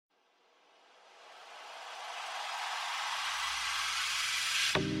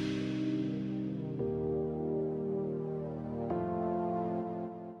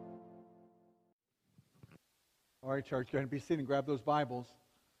All right, church, go ahead and be seated and grab those Bibles.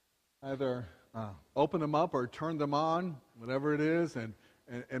 Either open them up or turn them on, whatever it is, and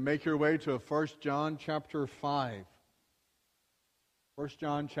make your way to 1 John chapter 5. 1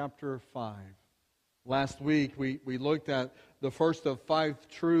 John chapter 5. Last week, we looked at the first of 5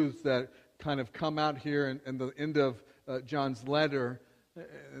 truths that kind of come out here in the end of John's letter.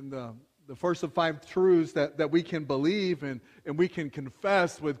 And the first of 5 truths that we can believe and we can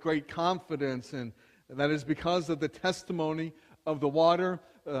confess with great confidence, and that is because of the testimony of the water,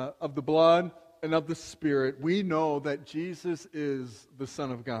 of the blood, and of the Spirit. We know that Jesus is the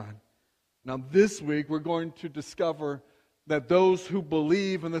Son of God. Now this week we're going to discover that those who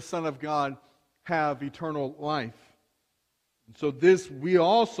believe in the Son of God have eternal life. And so this we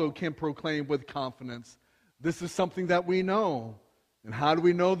also can proclaim with confidence. This is something that we know. And how do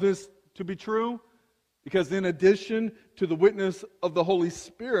we know this to be true? Because in addition to the witness of the Holy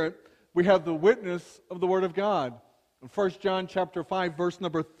Spirit, we have the witness of the Word of God. In 1 John chapter 5, verse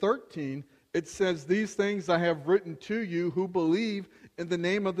number 13, it says, "These things I have written to you who believe in the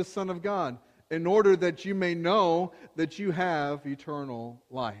name of the Son of God, in order that you may know that you have eternal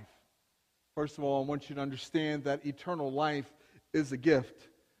life." First of all, I want you to understand that eternal life is a gift.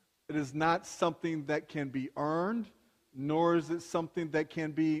 It is not something that can be earned, nor is it something that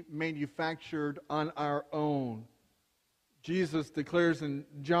can be manufactured on our own. Jesus declares in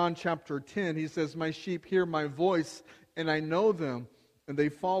John chapter 10, he says, "My sheep hear my voice, and I know them, and they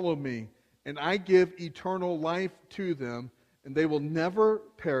follow me. And I give eternal life to them, and they will never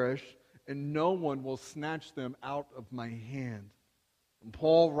perish, and no one will snatch them out of my hand." And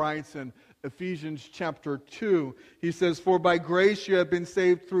Paul writes in Ephesians chapter 2, he says, "For by grace you have been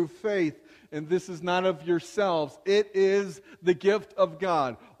saved through faith, and this is not of yourselves. It is the gift of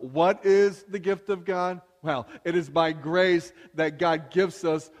God." What is the gift of God? Well, it is by grace that God gives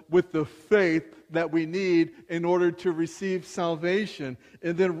us with the faith that we need in order to receive salvation.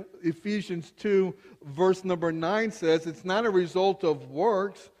 And then Ephesians 2, verse number 9 says, "It's not a result of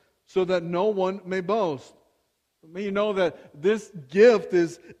works, so that no one may boast." I mean, you know that this gift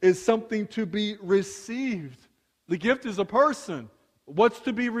is something to be received. The gift is a person. What's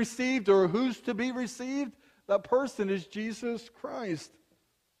to be received or who's to be received? That person is Jesus Christ.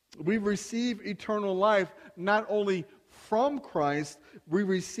 We receive eternal life not only from Christ, we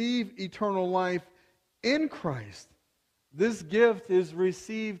receive eternal life in Christ. This gift is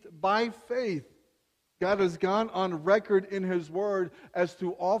received by faith. God has gone on record in His Word as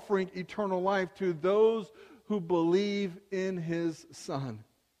to offering eternal life to those who believe in His Son.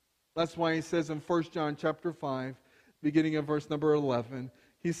 That's why He says in 1 John chapter 5, beginning of verse number 11,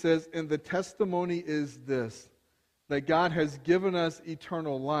 He says, "And the testimony is this, that God has given us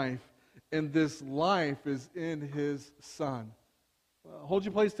eternal life, and this life is in His Son." Hold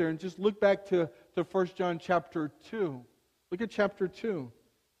your place there and just look back to 1 John chapter 2. Look at chapter 2.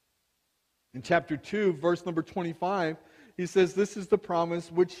 In chapter 2, verse number 25, he says, "This is the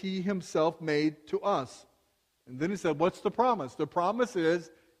promise which He Himself made to us." And then he said, what's the promise? The promise is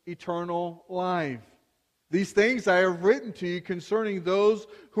eternal life. "These things I have written to you concerning those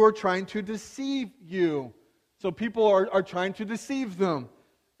who are trying to deceive you." So people are trying to deceive them.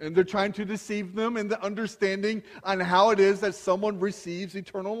 And they're trying to deceive them in the understanding on how it is that someone receives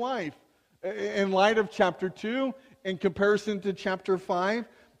eternal life. In light of chapter 2, in comparison to chapter 5,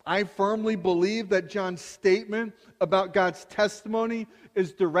 I firmly believe that John's statement about God's testimony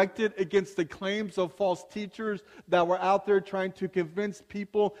is directed against the claims of false teachers that were out there trying to convince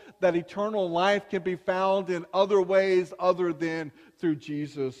people that eternal life can be found in other ways other than through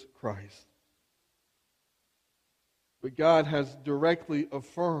Jesus Christ. But God has directly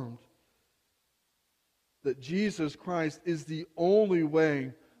affirmed that Jesus Christ is the only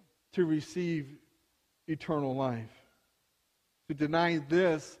way to receive eternal life. To deny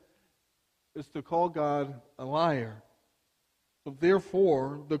this is to call God a liar. So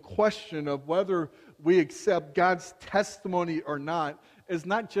therefore, the question of whether we accept God's testimony or not is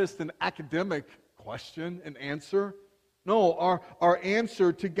not just an academic question and answer. No, our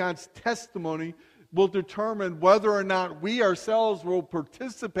answer to God's testimony will determine whether or not we ourselves will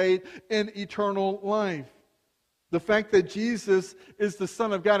participate in eternal life. The fact that Jesus is the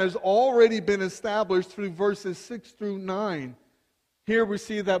Son of God has already been established through verses 6 through 9. Here we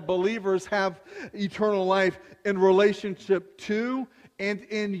see that believers have eternal life in relationship to and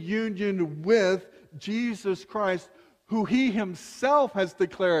in union with Jesus Christ, who He Himself has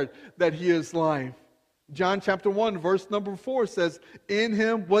declared that He is life. John chapter 1, verse number 4 says, "In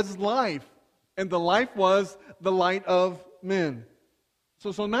Him was life, and the life was the light of men."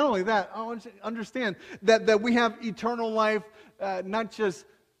 So not only that, I want you to understand that we have eternal life not just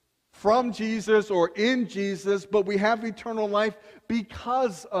from Jesus or in Jesus, but we have eternal life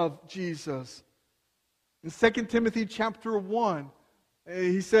because of Jesus. In 2 Timothy chapter 1,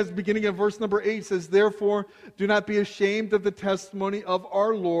 he says, beginning in verse number 8, says, "Therefore, do not be ashamed of the testimony of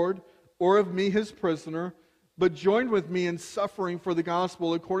our Lord or of me, his prisoner, but join with me in suffering for the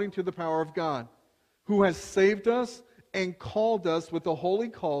gospel according to the power of God, who has saved us and called us with a holy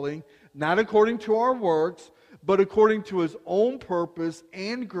calling, not according to our works, but according to his own purpose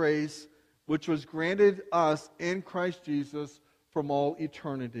and grace, which was granted us in Christ Jesus from all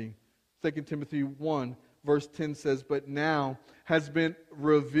eternity." 2 Timothy 1, verse 10 says, "But now has been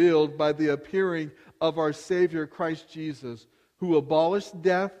revealed by the appearing of our Savior Christ Jesus, who abolished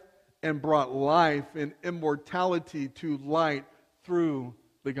death and brought life and immortality to light through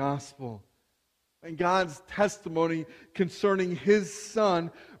the gospel." And God's testimony concerning his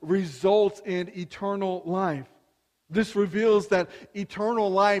Son results in eternal life. This reveals that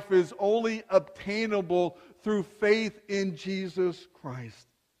eternal life is only obtainable through faith in Jesus Christ.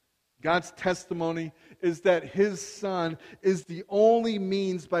 God's testimony is that his Son is the only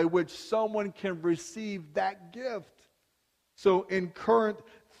means by which someone can receive that gift. So in current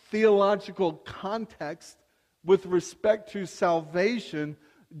theological context, with respect to salvation,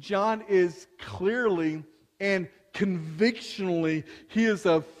 John is clearly and convictionally, he is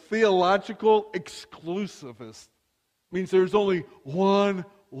a theological exclusivist. It means there's only one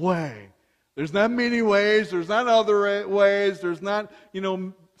way. There's not many ways, there's not other ways, there's not,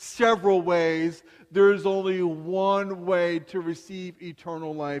 several ways. There is only one way to receive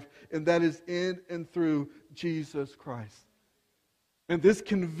eternal life, and that is in and through Jesus Christ. And this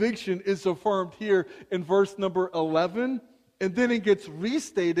conviction is affirmed here in verse number 11, and then it gets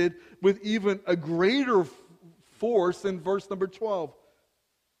restated with even a greater force in verse number 12.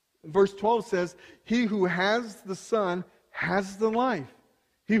 Verse 12 says, "He who has the Son has the life.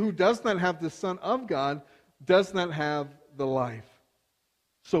 He who does not have the Son of God does not have the life."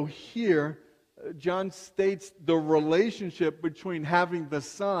 So here, John states the relationship between having the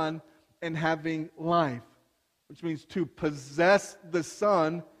Son and having life, which means to possess the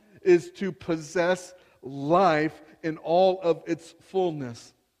Son is to possess life in all of its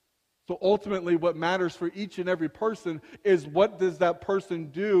fullness. So ultimately, what matters for each and every person is what does that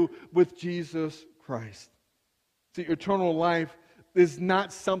person do with Jesus Christ. See, eternal life is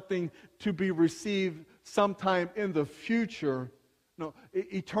not something to be received sometime in the future. No,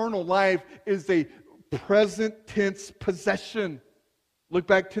 eternal life is a present tense possession. Look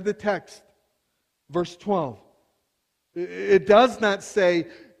back to the text, verse 12. It does not say,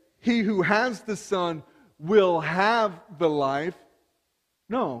 "He who has the Son will have the life."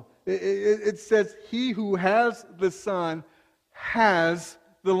 No, it says, "He who has the Son has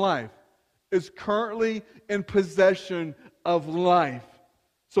the life," is currently in possession of life.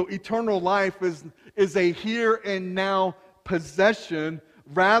 So eternal life is a here and now possession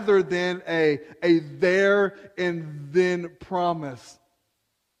rather than a there and then promise.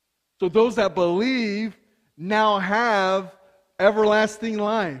 So those that believe now have everlasting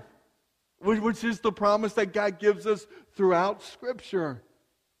life, which is the promise that God gives us throughout Scripture.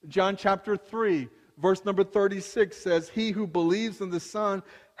 John chapter 3, verse number 36 says, "He who believes in the Son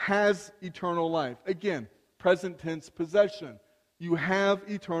has eternal life." Again, present tense possession. You have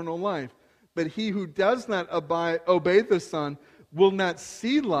eternal life. "But he who does not obey the Son will not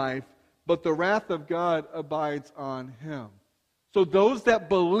see life, but the wrath of God abides on him." So those that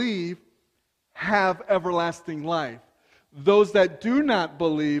believe have everlasting life. Those that do not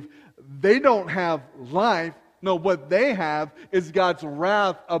believe, they don't have life. No, what they have is God's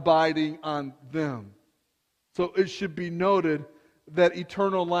wrath abiding on them. So it should be noted that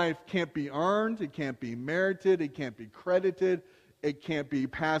eternal life can't be earned, it can't be merited, it can't be credited, it can't be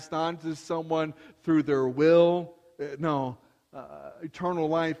passed on to someone through their will. No, eternal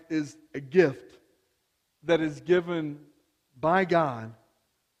life is a gift that is given by God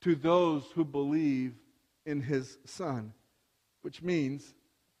to those who believe in his Son. Which means,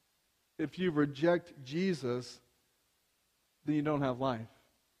 if you reject Jesus, then you don't have life.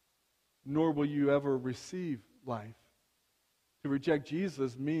 Nor will you ever receive life. To reject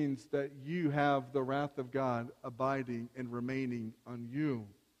Jesus means that you have the wrath of God abiding and remaining on you.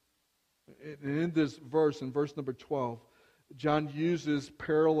 And in this verse, in verse number 12, John uses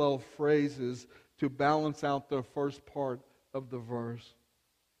parallel phrases to balance out the first part of the verse.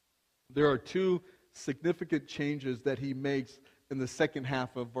 There are two significant changes that he makes in the second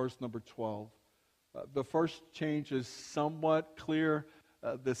half of verse number 12. The first change is somewhat clear.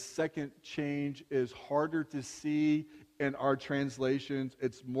 The second change is harder to see in our translations.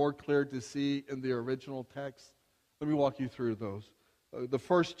 It's more clear to see in the original text. Let me walk you through those. The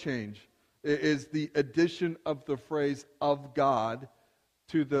first change is the addition of the phrase "of God"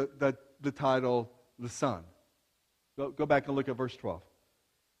 to the title, the Son. Go back and look at verse 12.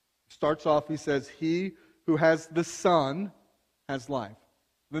 Starts off, he says, "He who has the Son has life."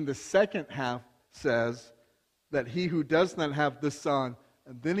 Then the second half says that he who does not have the Son,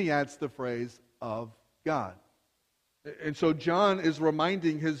 and then he adds the phrase "of God." And so John is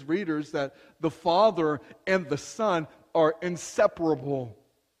reminding his readers that the Father and the Son are inseparable.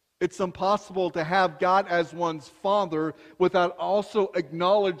 It's impossible to have God as one's Father without also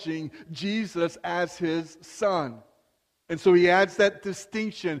acknowledging Jesus as his Son. And so he adds that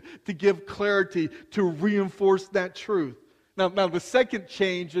distinction to give clarity, to reinforce that truth. Now the second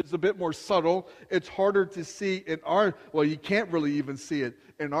change is a bit more subtle. It's harder to see in you can't really even see it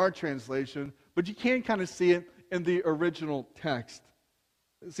in our translation, but you can kind of see it in the original text.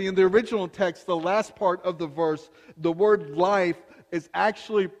 See, in the original text, the last part of the verse, the word life is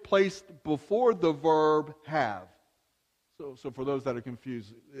actually placed before the verb have. So for those that are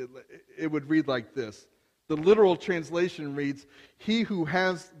confused, it would read like this. The literal translation reads, "He who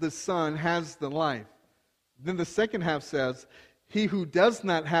has the Son has the life." Then the second half says, "He who does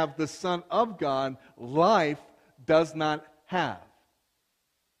not have the Son of God, life does not have."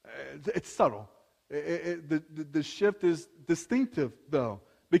 It's subtle. The shift is distinctive, though,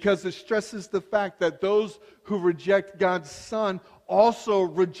 because it stresses the fact that those who reject God's Son also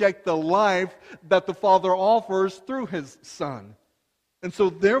reject the life that the Father offers through his Son. And so,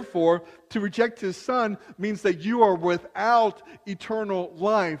 therefore, to reject his Son means that you are without eternal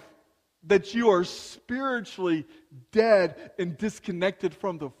life, that you are spiritually dead and disconnected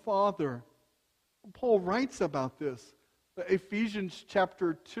from the Father. Paul writes about this. Ephesians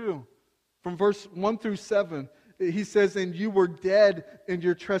chapter 2. From verse 1 through 7, he says, "And you were dead in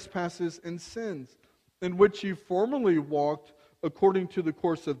your trespasses and sins, in which you formerly walked according to the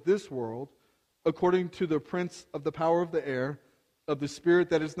course of this world, according to the prince of the power of the air, of the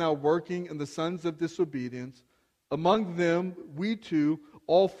spirit that is now working in the sons of disobedience. Among them we too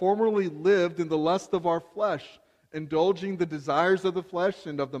all formerly lived in the lust of our flesh, indulging the desires of the flesh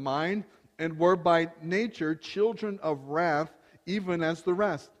and of the mind, and were by nature children of wrath, even as the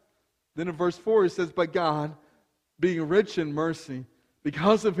rest." Then in verse 4 it says, "But God, being rich in mercy,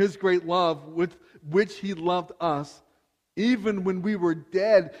 because of his great love with which he loved us, even when we were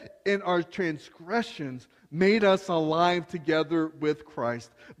dead in our transgressions, made us alive together with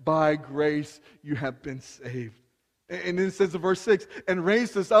Christ. By grace you have been saved." And then it says in verse 6, "And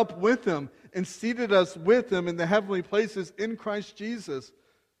raised us up with him, and seated us with him in the heavenly places in Christ Jesus,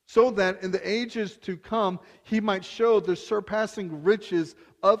 so that in the ages to come he might show the surpassing riches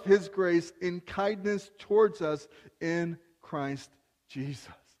of his grace in kindness towards us in Christ Jesus."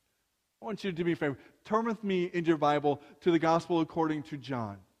 I want you to do me a favor. Turn with me in your Bible to the Gospel according to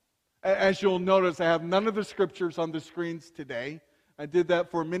John. As you'll notice, I have none of the scriptures on the screens today. I did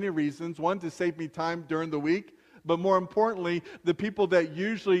that for many reasons. One, to save me time during the week. But more importantly, the people that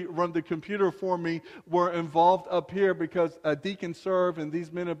usually run the computer for me were involved up here because a deacon served, and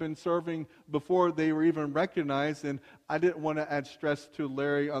these men have been serving before they were even recognized, and I didn't want to add stress to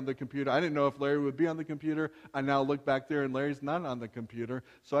Larry on the computer. I didn't know if Larry would be on the computer. I now look back there, and Larry's not on the computer,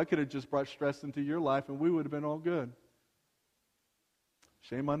 so I could have just brought stress into your life, and we would have been all good.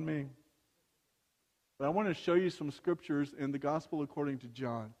 Shame on me. But I want to show you some scriptures in the Gospel according to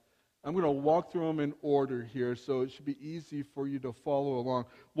John. I'm going to walk through them in order here, so it should be easy for you to follow along.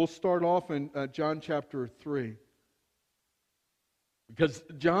 We'll start off in John chapter 3. Because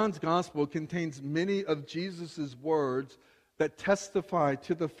John's gospel contains many of Jesus' words that testify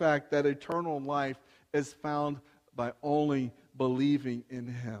to the fact that eternal life is found by only believing in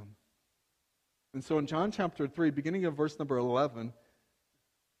him. And so in John chapter 3, beginning of verse number 11,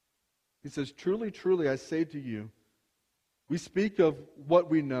 he says, "Truly, truly, I say to you, we speak of what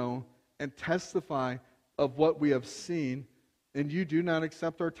we know and testify of what we have seen, and you do not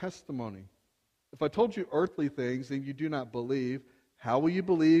accept our testimony. If I told you earthly things and you do not believe, how will you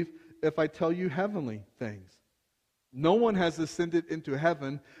believe if I tell you heavenly things? No one has ascended into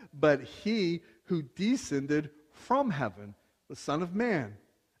heaven but he who descended from heaven, the Son of Man.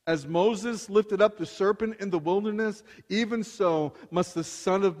 As Moses lifted up the serpent in the wilderness, even so must the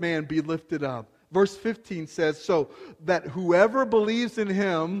Son of Man be lifted up." Verse 15 says, "So that whoever believes in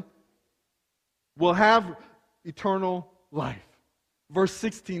him will have eternal life." Verse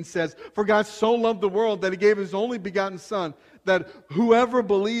 16 says, "For God so loved the world that he gave his only begotten Son, that whoever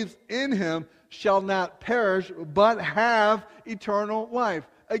believes in him shall not perish, but have eternal life."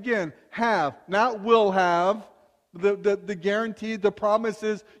 Again, have, not will have. The guarantee, the promise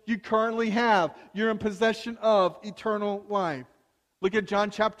is you currently have. You're in possession of eternal life. Look at John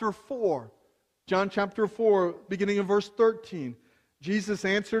chapter 4. John chapter 4, beginning in verse 13. Jesus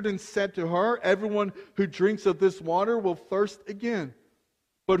answered and said to her, "Everyone who drinks of this water will thirst again.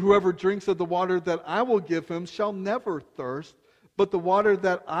 But whoever drinks of the water that I will give him shall never thirst. But the water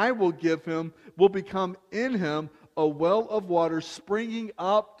that I will give him will become in him a well of water springing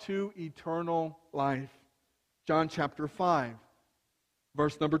up to eternal life." John chapter 5,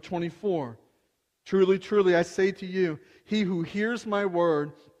 verse number 24. "Truly, truly, I say to you, he who hears my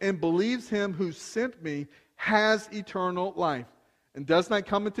word and believes him who sent me has eternal life, and does not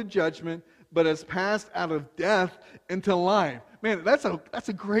come into judgment, but has passed out of death into life." Man, that's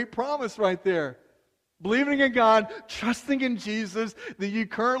a great promise right there. Believing in God, trusting in Jesus, that you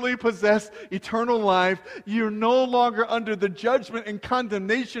currently possess eternal life. You're no longer under the judgment and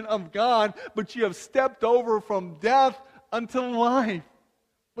condemnation of God, but you have stepped over from death unto life.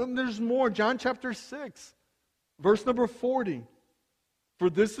 But there's more. John chapter 6, verse number 40. "For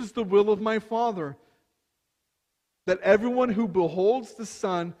this is the will of my Father, that everyone who beholds the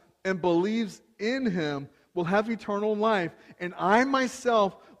Son and believes in him will have eternal life, and I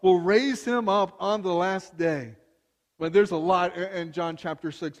myself will raise him up on the last day." But there's a lot in John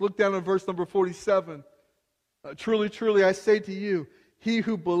chapter 6. Look down at verse number 47. "Truly, truly, I say to you, he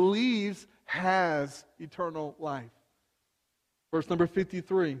who believes has eternal life." Verse number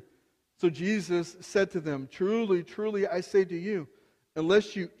 53. "So Jesus said to them, 'Truly, truly, I say to you,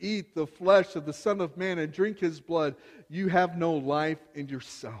 unless you eat the flesh of the Son of Man and drink his blood, you have no life in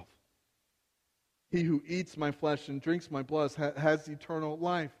yourself. He who eats my flesh and drinks my blood has eternal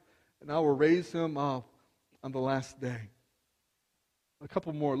life, and I will raise him up on the last day.'" A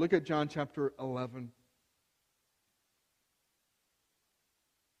couple more. Look at John chapter 11.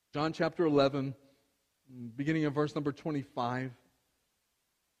 John chapter 11, beginning of verse number 25.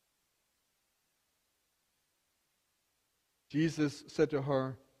 Jesus said to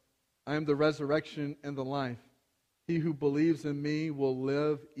her, "I am the resurrection and the life. He who believes in me will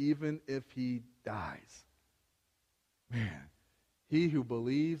live even if he dies." Man, he who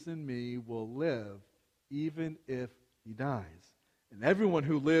believes in me will live even if he dies. "And everyone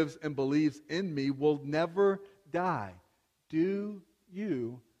who lives and believes in me will never die." Do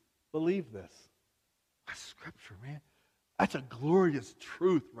you believe this? That's Scripture, man. That's a glorious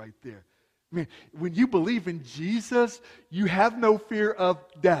truth right there. I mean, when you believe in Jesus, you have no fear of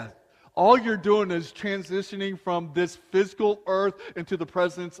death. All you're doing is transitioning from this physical earth into the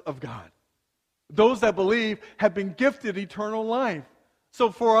presence of God. Those that believe have been gifted eternal life. So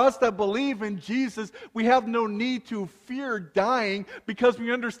for us that believe in Jesus, we have no need to fear dying because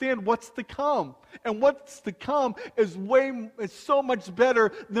we understand what's to come. And what's to come is so much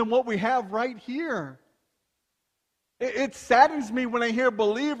better than what we have right here. It saddens me when I hear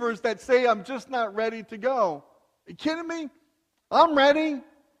believers that say, "I'm just not ready to go." Are you kidding me? I'm ready.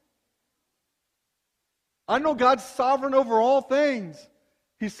 I know God's sovereign over all things.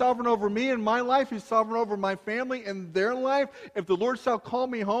 He's sovereign over me and my life. He's sovereign over my family and their life. If the Lord shall call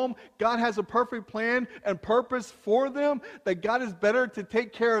me home, God has a perfect plan and purpose for them, that God is better to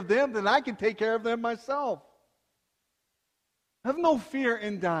take care of them than I can take care of them myself. I have no fear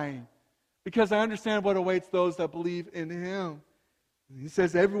in dying, because I understand what awaits those that believe in Him. He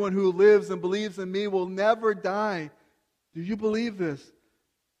says, "Everyone who lives and believes in me will never die." Do you believe this?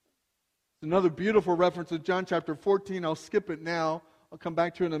 Another beautiful reference to John chapter 14. I'll skip it now. I'll come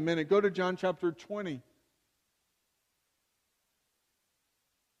back to it in a minute. Go to John chapter 20.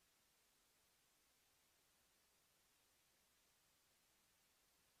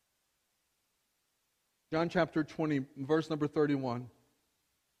 John chapter 20, verse number 31.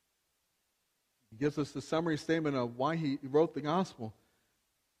 He gives us the summary statement of why he wrote the gospel.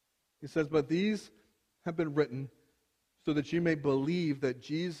 He says, "But these have been written so that you may believe that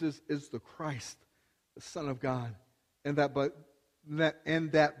Jesus is the Christ, the Son of God, and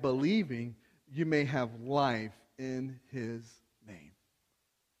that believing you may have life in His name."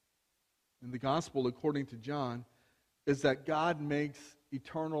 And the gospel, according to John, is that God makes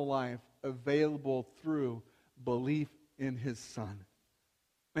eternal life available through belief in His Son.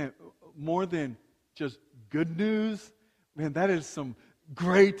 Man, more than just good news, man, that is some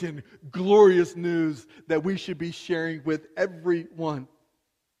great and glorious news that we should be sharing with everyone.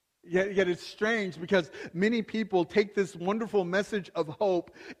 Yet it's strange because many people take this wonderful message of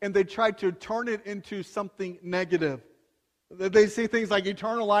hope and they try to turn it into something negative. They say things like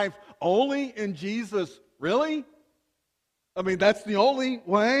eternal life only in Jesus. Really? I mean, that's the only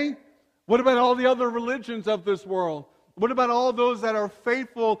way? What about all the other religions of this world? What about all those that are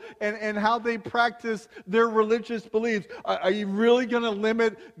faithful and how they practice their religious beliefs? Are you really going to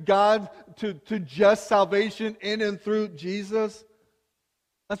limit God to just salvation in and through Jesus?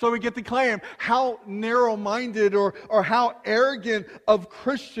 That's why we get to claim how narrow-minded or how arrogant of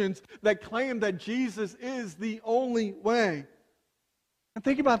Christians that claim that Jesus is the only way. And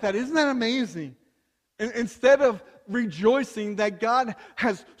think about that. Isn't that amazing? Instead of rejoicing that God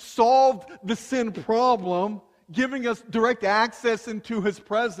has solved the sin problem, giving us direct access into His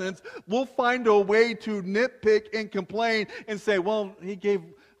presence, we'll find a way to nitpick and complain and say, well,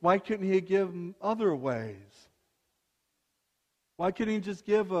 why couldn't He give other ways? Why couldn't He just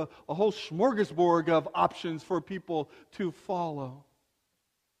give a whole smorgasbord of options for people to follow?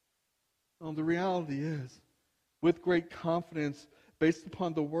 Well, the reality is, with great confidence, based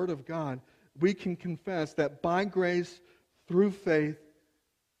upon the Word of God, we can confess that by grace, through faith,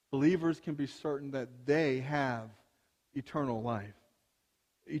 believers can be certain that they have eternal life.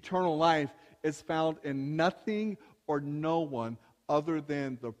 Eternal life is found in nothing or no one other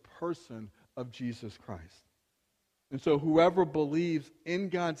than the person of Jesus Christ. And so whoever believes in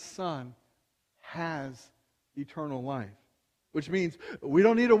God's Son has eternal life. Which means we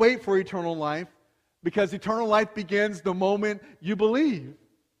don't need to wait for eternal life, because eternal life begins the moment you believe.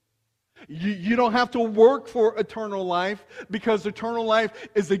 You don't have to work for eternal life, because eternal life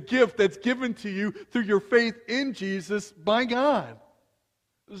is a gift that's given to you through your faith in Jesus by God.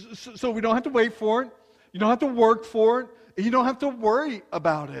 So we don't have to wait for it. You don't have to work for it. And you don't have to worry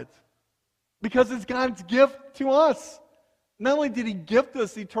about it, because it's God's gift to us. Not only did He gift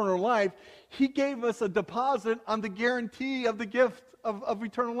us eternal life, He gave us a deposit on the guarantee of the gift of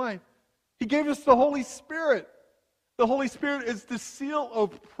eternal life. He gave us the Holy Spirit. The Holy Spirit is the seal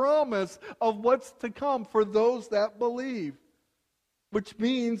of promise of what's to come for those that believe. Which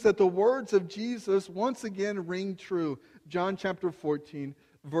means that the words of Jesus once again ring true. John chapter 14,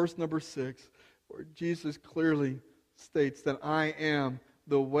 verse number 6, where Jesus clearly states that I am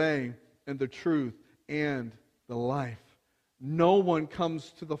the way and the truth and the life. No one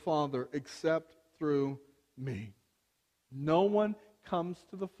comes to the Father except through me. No one comes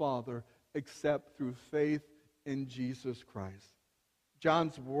to the Father except through faith in Jesus Christ.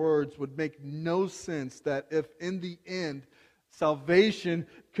 John's words would make no sense that if in the end salvation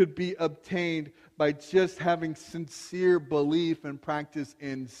could be obtained by just having sincere belief and practice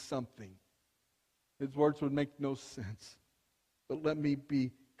in something. His words would make no sense. But let me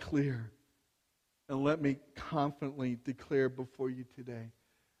be clear, and let me confidently declare before you today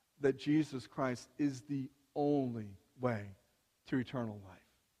that Jesus Christ is the only way to eternal life.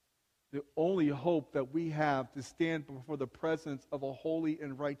 The only hope that we have to stand before the presence of a holy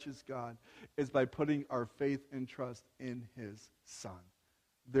and righteous God is by putting our faith and trust in His Son.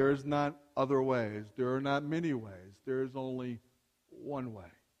 There is not other ways. There are not many ways. There is only one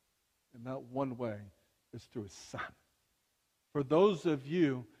way. And that one way is through His Son. For those of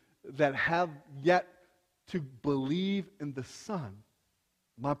you that have yet to believe in the Son,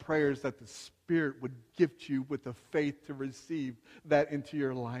 my prayer is that the Spirit would gift you with the faith to receive that into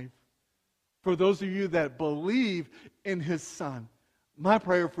your life. For those of you that believe in His Son, my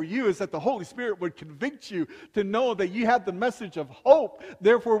prayer for you is that the Holy Spirit would convict you to know that you have the message of hope.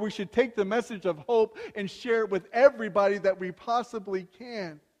 Therefore, we should take the message of hope and share it with everybody that we possibly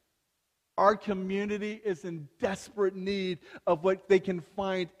can. Our community is in desperate need of what they can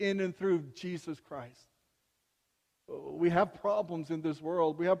find in and through Jesus Christ. We have problems in this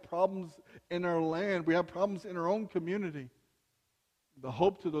world. We have problems in our land. We have problems in our own community. The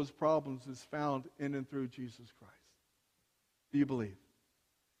hope to those problems is found in and through Jesus Christ. Do you believe?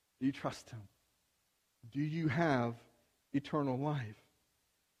 Do you trust Him? Do you have eternal life?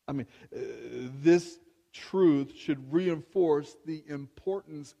 I mean, this truth should reinforce the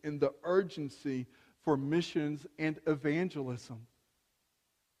importance and the urgency for missions and evangelism.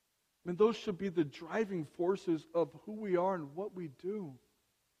 I mean, those should be the driving forces of who we are and what we do.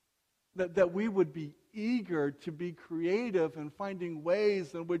 That we would be eager to be creative in finding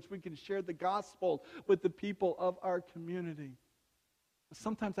ways in which we can share the gospel with the people of our community.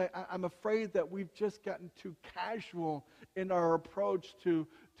 Sometimes I'm afraid that we've just gotten too casual in our approach to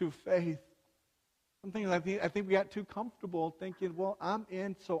faith. Sometimes I think we got too comfortable thinking, well, I'm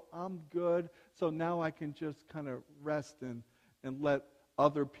in, so I'm good, so now I can just kind of rest and let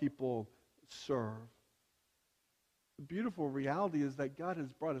other people serve. The beautiful reality is that God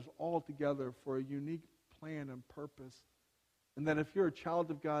has brought us all together for a unique plan and purpose. And that if you're a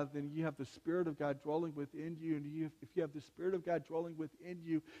child of God, then you have the Spirit of God dwelling within you. And if you have the Spirit of God dwelling within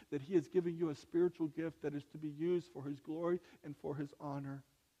you, that He has given you a spiritual gift that is to be used for His glory and for His honor.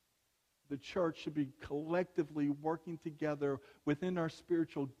 The church should be collectively working together within our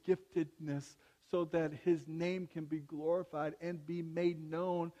spiritual giftedness so that His name can be glorified and be made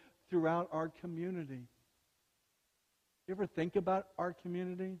known throughout our community. you ever think about our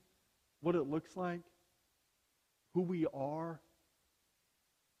community? What it looks like? Who we are?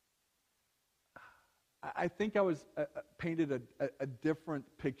 I think I was painted a different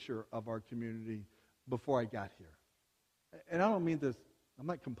picture of our community before I got here. And I don't mean this, I'm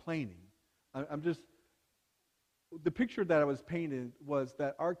not complaining. I'm just, the picture that I was painted was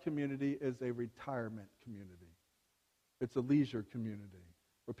that our community is a retirement community. It's a leisure community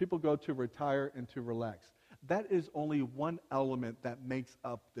where people go to retire and to relax. That is only one element that makes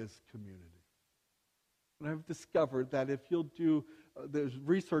up this community. And I've discovered that if you'll do, there's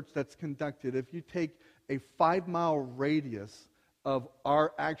research that's conducted, if you take a 5-mile radius of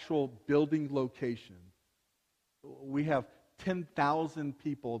our actual building location, we have 10,000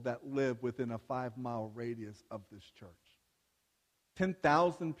 people that live within a 5-mile radius of this church.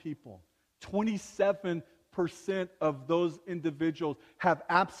 10,000 people. 27% of those individuals have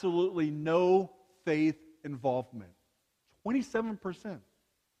absolutely no faith involvement. 27%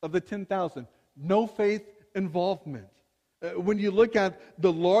 of the 10,000. No faith involvement. When you look at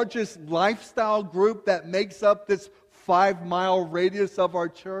the largest lifestyle group that makes up this 5-mile radius of our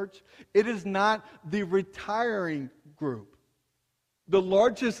church, it is not the retiring group. The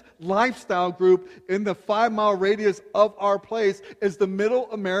largest lifestyle group in the 5-mile radius of our place is the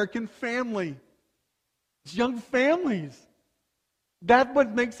middle American family. It's young families. That's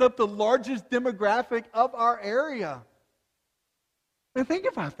what makes up the largest demographic of our area. And think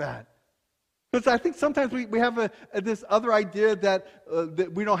about that. Because I think sometimes we have this other idea that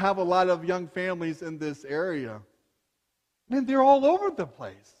we don't have a lot of young families in this area. Man, they're all over the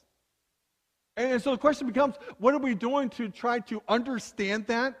place. And so the question becomes, what are we doing to try to understand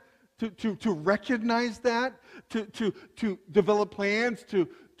that, to recognize that, to develop plans, to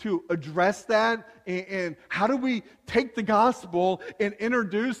address that, and how do we take the gospel and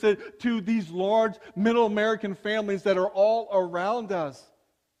introduce it to these large middle American families that are all around us?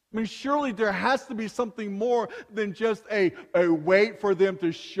 I mean, surely there has to be something more than just a wait for them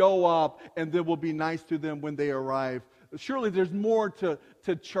to show up and then we'll be nice to them when they arrive. Surely there's more to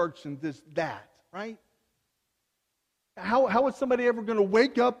church than that, right? How is somebody ever going to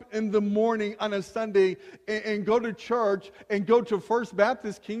wake up in the morning on a Sunday and go to church and go to First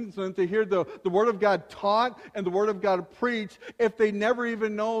Baptist Kingsland to hear the Word of God taught and the Word of God preached if they never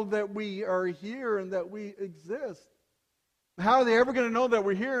even know that we are here and that we exist? How are they ever going to know that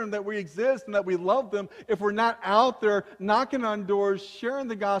we're here and that we exist and that we love them if we're not out there knocking on doors, sharing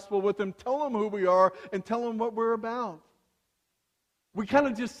the gospel with them, tell them who we are, and tell them what we're about? We kind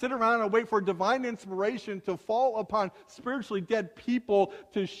of just sit around and wait for divine inspiration to fall upon spiritually dead people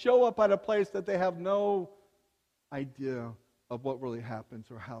to show up at a place that they have no idea of what really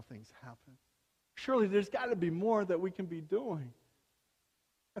happens or how things happen. Surely there's got to be more that we can be doing.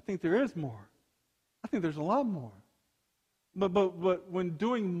 I think there is more. I think there's a lot more. But when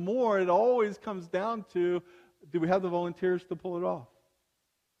doing more, it always comes down to, do we have the volunteers to pull it off?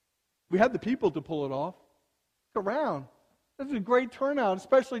 We have the people to pull it off. Look around. This is a great turnout,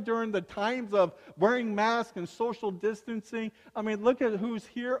 especially during the times of wearing masks and social distancing. I mean, look at who's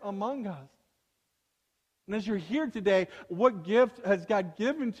here among us. And as you're here today, what gift has God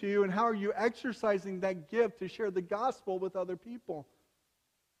given to you, and how are you exercising that gift to share the gospel with other people?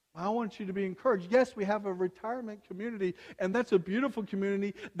 I want you to be encouraged. Yes, we have a retirement community, and that's a beautiful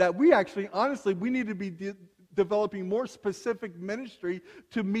community that we actually, honestly, we need to be developing more specific ministry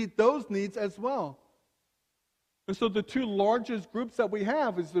to meet those needs as well. And so the two largest groups that we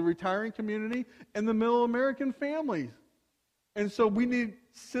have is the retiring community and the middle American families. And so we need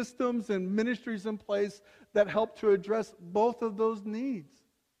systems and ministries in place that help to address both of those needs.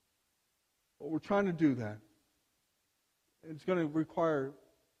 But we're trying to do that. It's going to require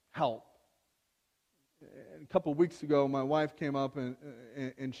help. A couple of weeks ago, my wife came up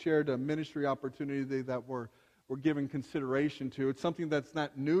and shared a ministry opportunity that we're giving consideration to. It's something that's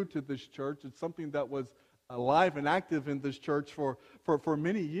not new to this church. It's something that was alive and active in this church for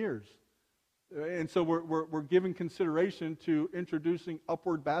many years. And so we're giving consideration to introducing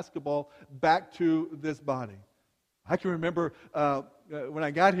Upward Basketball back to this body. I can remember when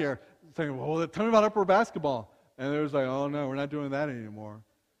I got here saying, well, tell me about Upward Basketball. And it was like, oh no, we're not doing that anymore.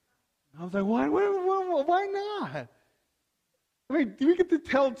 I was like, why not? I mean, we get to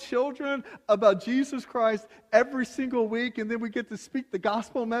tell children about Jesus Christ every single week, and then we get to speak the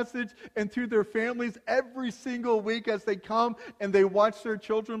gospel message into their families every single week as they come and they watch their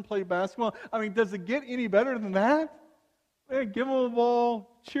children play basketball. I mean, does it get any better than that? Man, give them a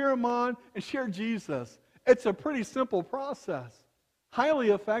ball, cheer them on, and share Jesus. It's a pretty simple process,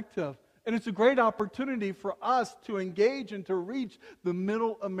 highly effective. And it's a great opportunity for us to engage and to reach the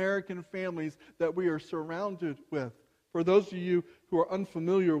middle American families that we are surrounded with For those of you who are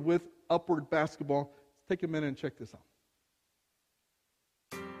unfamiliar with Upward Basketball, take a minute and check this out.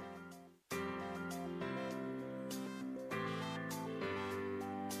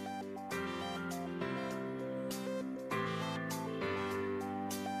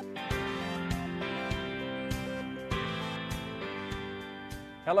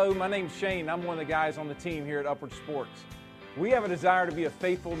 Hello, my name's Shane. I'm one of the guys on the team here at Upward Sports. We have a desire to be a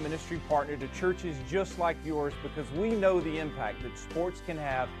faithful ministry partner to churches just like yours because we know the impact that sports can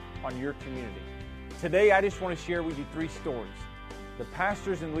have on your community. Today, I just want to share with you 3 stories. The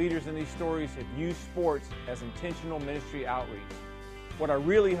pastors and leaders in these stories have used sports as intentional ministry outreach. What I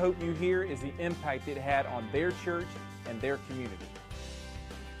really hope you hear is the impact it had on their church and their community.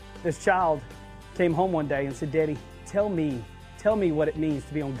 This child came home one day and said, "Daddy, tell me what it means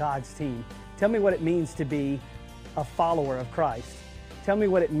to be on God's team. Tell me what it means to be a follower of Christ. Tell me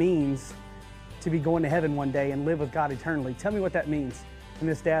what it means to be going to heaven one day and live with God eternally. Tell me what that means." And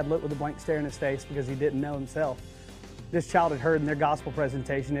this dad looked with a blank stare in his face because he didn't know himself. This child had heard in their gospel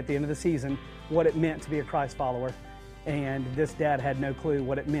presentation at the end of the season what it meant to be a Christ follower. And this dad had no clue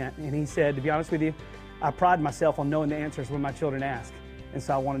what it meant. And he said, "To be honest with you, I pride myself on knowing the answers when my children ask. And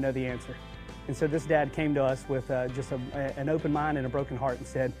so I want to know the answer." And so this dad came to us with just an open mind and a broken heart and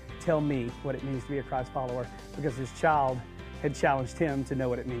said, "Tell me what it means to be a Christ follower," because his child had challenged him to know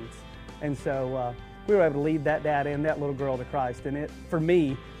what it means. And so we were able to lead that dad and that little girl to Christ. And it, for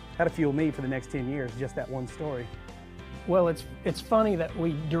me, had to fuel me for the next 10 years, just that one story. Well, it's funny that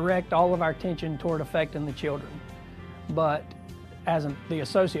we direct all of our attention toward affecting the children. But as the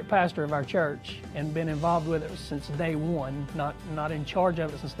associate pastor of our church and been involved with it since day one, not in charge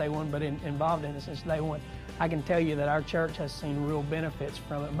of it since day one, but involved in it since day one, I can tell you that our church has seen real benefits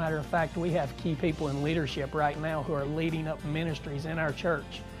from it. Matter of fact, we have key people in leadership right now who are leading up ministries in our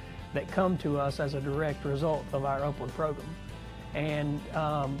church that come to us as a direct result of our Upward program. And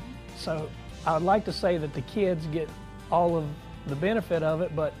so I would like to say that the kids get all of the benefit of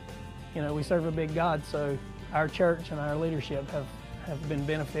it, but you know, we serve a big God, so our church and our leadership have been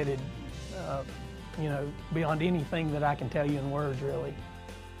benefited, beyond anything that I can tell you in words, really.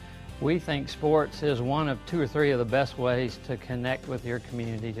 We think sports is one of 2 or 3 of the best ways to connect with your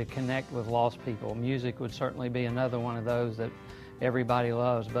community, to connect with lost people. Music would certainly be another one of those that everybody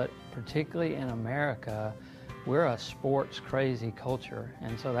loves, but particularly in America, we're a sports crazy culture,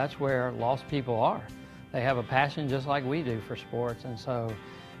 and so that's where lost people are. They have a passion just like we do for sports, and so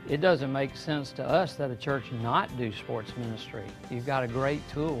it doesn't make sense to us that a church not do sports ministry. You've got a great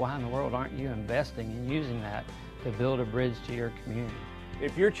tool. Why in the world aren't you investing and using that to build a bridge to your community?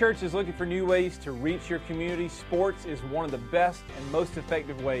 If your church is looking for new ways to reach your community, sports is one of the best and most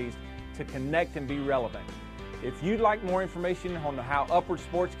effective ways to connect and be relevant. If you'd like more information on how Upward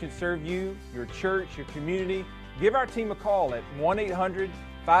Sports can serve you, your church, your community, give our team a call at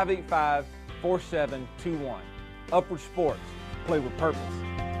 1-800-585-4721. Upward Sports, play with purpose.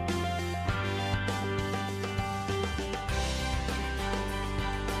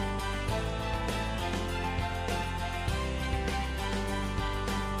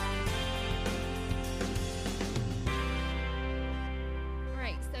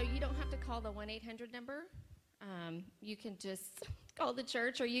 The 1-800 number. You can just call the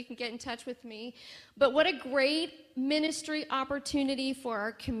church or you can get in touch with me. But what a great ministry opportunity for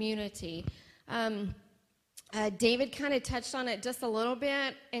our community. David kind of touched on it just a little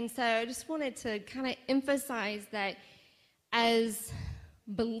bit, and so I just wanted to kind of emphasize that as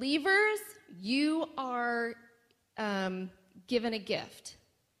believers, you are given a gift,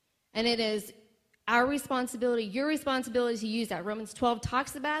 and it is our responsibility, your responsibility to use that. Romans 12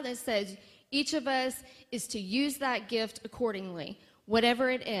 talks about it. It says each of us is to use that gift accordingly, whatever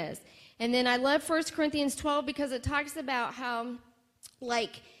it is. And then I love 1 Corinthians 12 because it talks about how,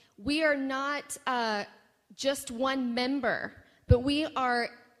 like, we are not just one member, but we are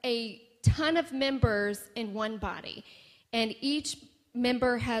a ton of members in one body. And each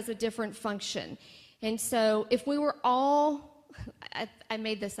member has a different function. And so if we were all, I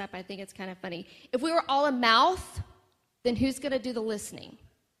made this up, I think it's kind of funny. If we were all a mouth, then who's going to do the listening?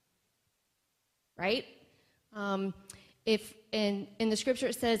 Right? If in the scripture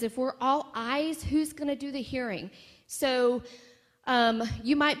it says, if we're all eyes, who's going to do the hearing? So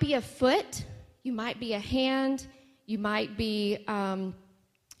you might be a foot, you might be a hand, you might be a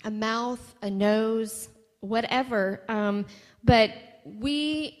mouth, a nose, whatever. But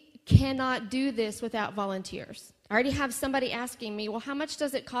we cannot do this without volunteers. I already have somebody asking me, well, how much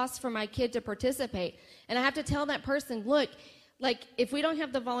does it cost for my kid to participate? And I have to tell that person, look, like, if we don't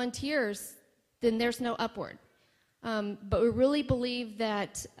have the volunteers, then there's no Upward. But we really believe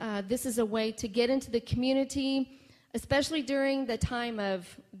that this is a way to get into the community, especially during the time of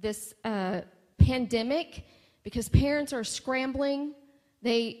this pandemic, because parents are scrambling.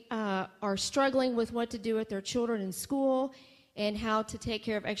 They are struggling with what to do with their children in school and how to take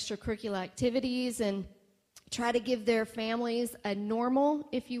care of extracurricular activities and try to give their families a normal,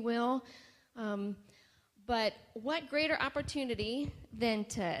 if you will. But what greater opportunity than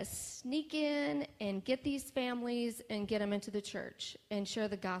to sneak in and get these families and get them into the church and share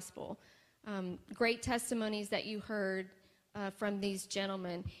the gospel. Great testimonies that you heard from these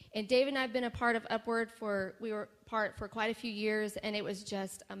gentlemen. And David and I have been a part of Upward we were part for quite a few years, and it was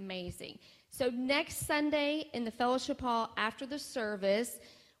just amazing. So next Sunday in the fellowship hall after the service,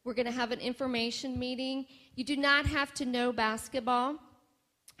 we're going to have an information meeting. You do not have to know basketball,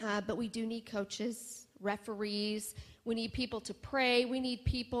 but we do need coaches, referees. We need people to pray. We need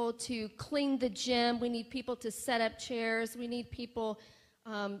people to clean the gym. We need people to set up chairs. We need people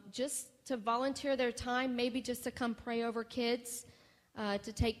just to volunteer their time, maybe just to come pray over kids,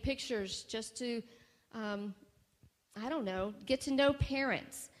 to take pictures, just to, I don't know, get to know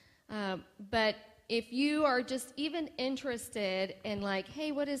parents. But if you are just even interested in like,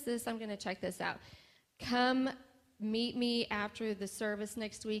 hey, what is this? I'm going to check this out. Come meet me after the service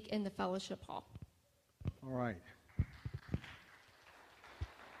next week in the fellowship hall. All right.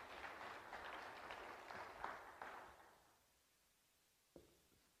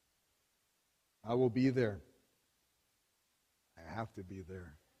 I will be there. I have to be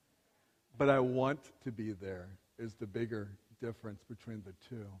there. But I want to be there is the bigger difference between the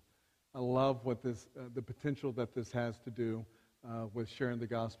two. I love what this, the potential that this has to do with sharing the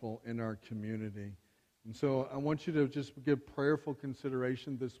gospel in our community. And so I want you to just give prayerful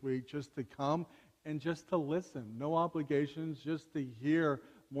consideration this week, just to come and just to listen. No obligations, just to hear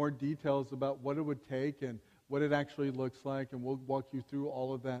more details about what it would take and what it actually looks like. And we'll walk you through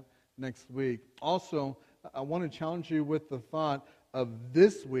all of that next week. Also, I want to challenge you with the thought of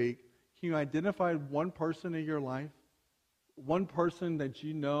this week. Can you identify one person in your life? One person that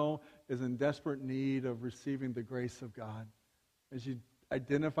you know is in desperate need of receiving the grace of God. As you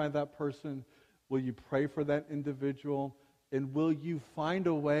identify that person, will you pray for that individual? And will you find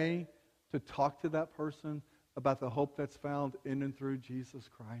a way to talk to that person about the hope that's found in and through Jesus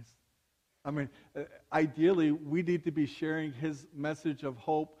Christ? I mean, ideally, we need to be sharing his message of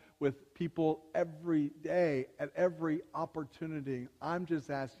hope with people every day, at every opportunity. I'm just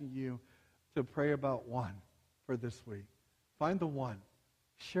asking you to pray about one for this week. Find the one.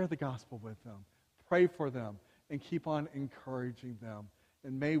 Share the gospel with them. Pray for them. And keep on encouraging them.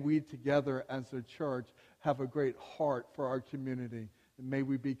 And may we together as a church have a great heart for our community. And may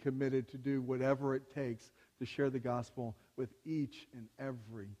we be committed to do whatever it takes to share the gospel with each and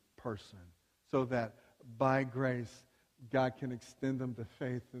every person. So that by grace, God can extend them the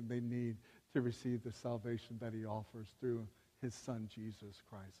faith that they need to receive the salvation that he offers through his Son, Jesus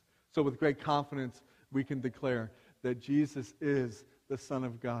Christ. So with great confidence, we can declare that Jesus is the Son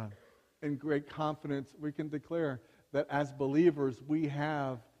of God. In great confidence, we can declare that as believers, we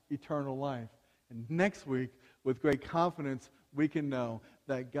have eternal life. And next week, with great confidence, we can know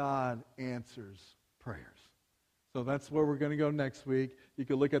that God answers prayers. So that's where we're going to go next week. You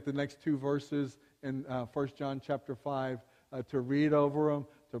can look at the next two verses in 1 John chapter 5 to read over them,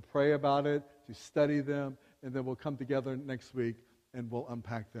 to pray about it, to study them, and then we'll come together next week and we'll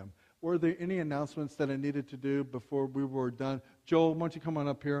unpack them. Were there any announcements that I needed to do before we were done? Joel, why don't you come on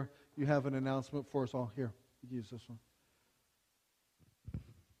up here? You have an announcement for us all here. Use this one.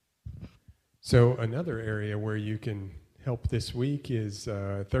 So another area where you can help this week is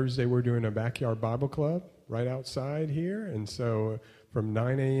Thursday we're doing a backyard Bible club right outside here. And so from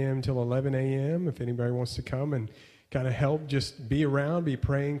 9 a.m. till 11 a.m., if anybody wants to come and kind of help, just be around, be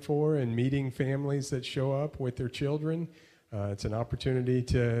praying for and meeting families that show up with their children. It's an opportunity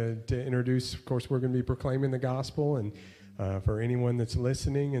to introduce, of course, we're going to be proclaiming the gospel and for anyone that's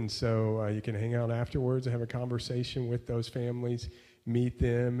listening. And so you can hang out afterwards and have a conversation with those families, meet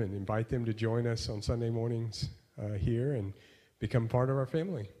them, and invite them to join us on Sunday mornings here and become part of our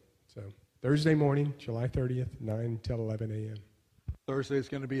family. So Thursday morning, July 30th, 9 till 11 a.m. Thursday is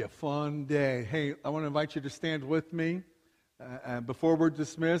going to be a fun day. Hey, I want to invite you to stand with me. Before we're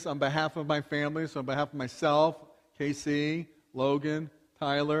dismissed, on behalf of my family, so on behalf of myself, KC, Logan,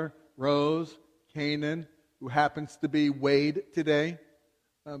 Tyler, Rose, Kanan, who happens to be Wade today.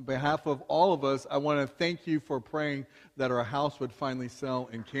 On behalf of all of us, I want to thank you for praying that our house would finally sell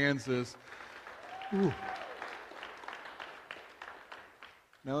in Kansas. Ooh.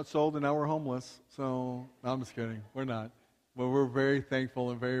 Now it's sold and now we're homeless. So, no, I'm just kidding. We're not. But we're very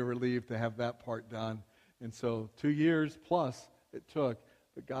thankful and very relieved to have that part done. And so 2 years plus it took,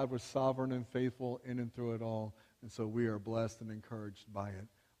 but God was sovereign and faithful in and through it all. And so we are blessed and encouraged by it.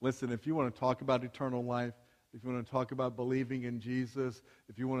 Listen, if you want to talk about eternal life, if you want to talk about believing in Jesus,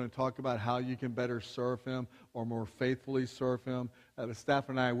 if you want to talk about how you can better serve him or more faithfully serve him, the staff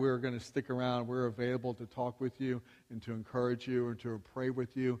and I, we're going to stick around. We're available to talk with you and to encourage you and to pray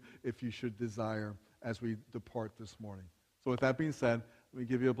with you if you should desire as we depart this morning. So with that being said, let me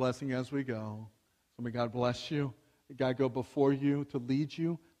give you a blessing as we go. So may God bless you. May God go before you to lead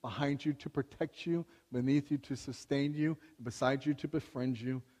you, behind you to protect you, beneath you to sustain you, and beside you to befriend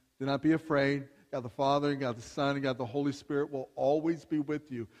you. Do not be afraid. God the Father, God the Son, and God the Holy Spirit will always be with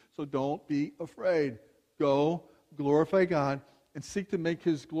you. So don't be afraid. Go, glorify God, and seek to make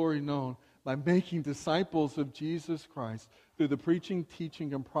his glory known by making disciples of Jesus Christ through the preaching,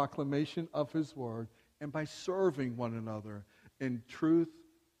 teaching, and proclamation of his word, and by serving one another in truth,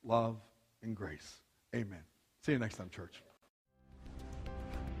 love, and grace. Amen. See you next time, church.